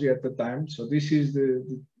technology at the time, so this is the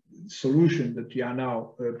solution that we are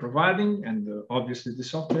now providing, and obviously the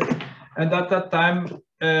software. And at that time,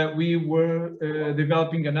 we were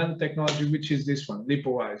developing another technology, which is this one,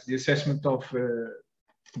 Gripwise, the assessment of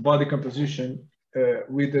body composition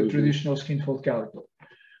with the traditional skin fold caliper.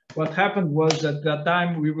 What happened was at that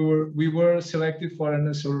time we were selected for an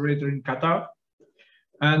accelerator in Qatar,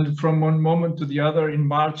 and from one moment to the other in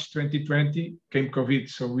March 2020 came COVID,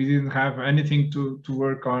 so we didn't have anything to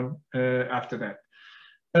work on after that.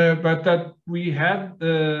 But that we had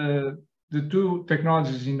the two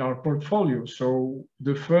technologies in our portfolio. So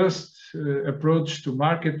the first approach to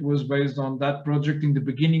market was based on that project in the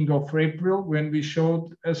beginning of April, when we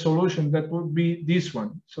showed a solution that would be this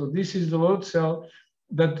one. So this is the load cell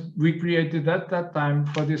that we created at that time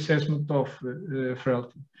for the assessment of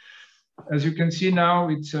frailty. As you can see now,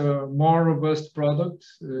 it's a more robust product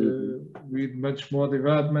with much more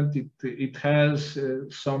development. It has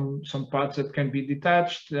some parts that can be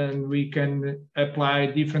detached, and we can apply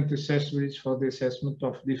different accessories for the assessment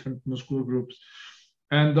of different muscular groups.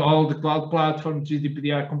 And all the cloud platforms,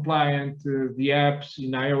 GDPR compliant, the apps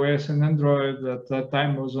in iOS and Android. At that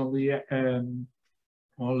time was only in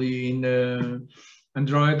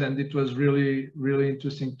Android, and it was really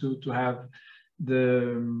interesting to have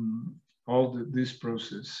this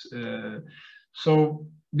process. So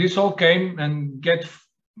this all came and get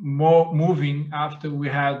more moving after we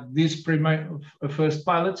had these first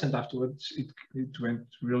pilots, and afterwards it went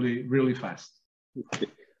really fast. Okay.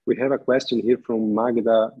 We have a question here from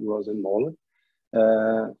Magda Rosenmoller.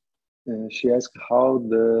 She asked how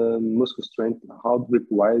the muscle strength, how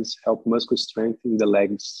Gripwise help muscle strength in the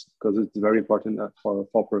legs, because it's very important for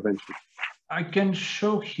fall prevention. I can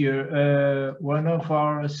show here one of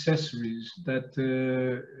our accessories that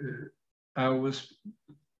I was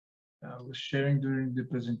sharing during the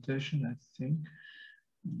presentation, I think.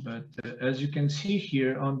 But as you can see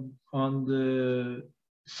here on the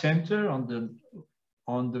center, on the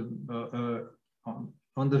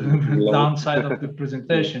downside of the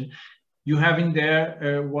presentation, you have in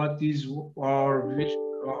there what is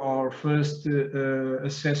our first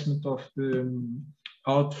assessment of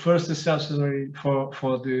our first accessory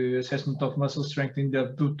for the assessment of muscle strength in the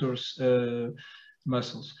abductors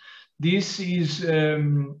muscles. This is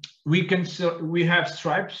we have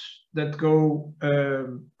stripes that go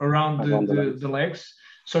around the legs,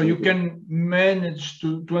 so you can manage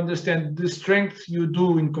to understand the strength you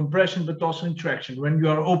do in compression, but also in traction when you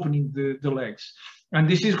are opening the legs. And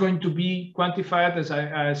this is going to be quantified, as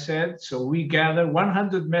I said. So we gather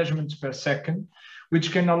 100 measurements per second,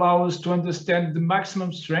 which can allow us to understand the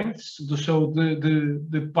maximum strength. So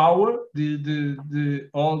the power,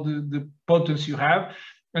 all the potency you have,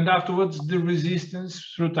 and afterwards the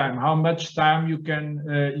resistance through time. How much time you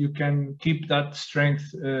can keep that strength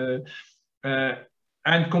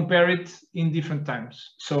and compare it in different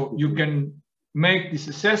times. So you can make this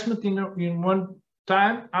assessment in one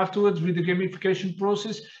time. Afterwards, with the gamification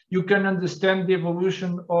process, you can understand the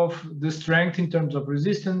evolution of the strength in terms of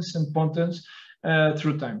resistance and potence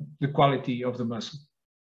through time, the quality of the muscle.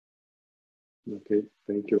 Okay,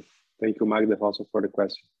 thank you. Thank you, Magda, also for the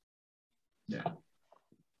question. Yeah.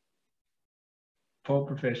 For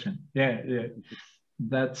profession. Yeah.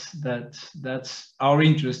 That's our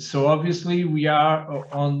interest. So obviously we are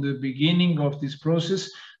on the beginning of this process,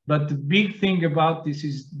 but the big thing about this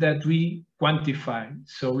is that we quantify.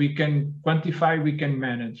 So we can quantify, we can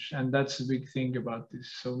manage, and that's the big thing about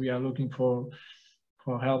this. So we are looking for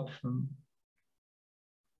help from.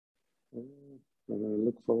 I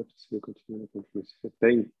look forward to see you continue.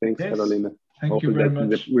 Thanks, yes. Carolina. Thank you very much.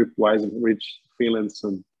 The Gripwise reach Finland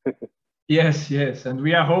soon. Yes, and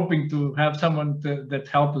we are hoping to have someone that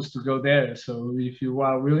help us to go there. So if you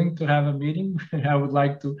are willing to have a meeting, I would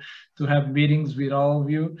like to have meetings with all of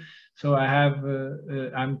you. So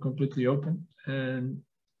I'm completely open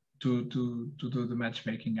to do the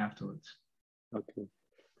matchmaking afterwards. Okay.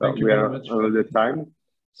 Well, we are on the time.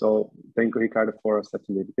 So thank you, Ricardo, for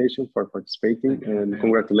accepting the invitation, for participating, and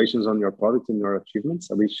congratulations on your product and your achievements.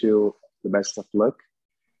 I wish you the best of luck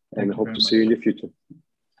and hope to see you in the future.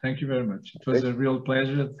 Thank you very much. It was a real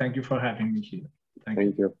pleasure. Thank you for having me here.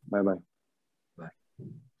 Thank you. Bye-bye. Bye.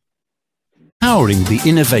 Powering the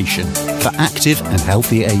innovation for active and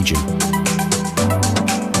healthy aging.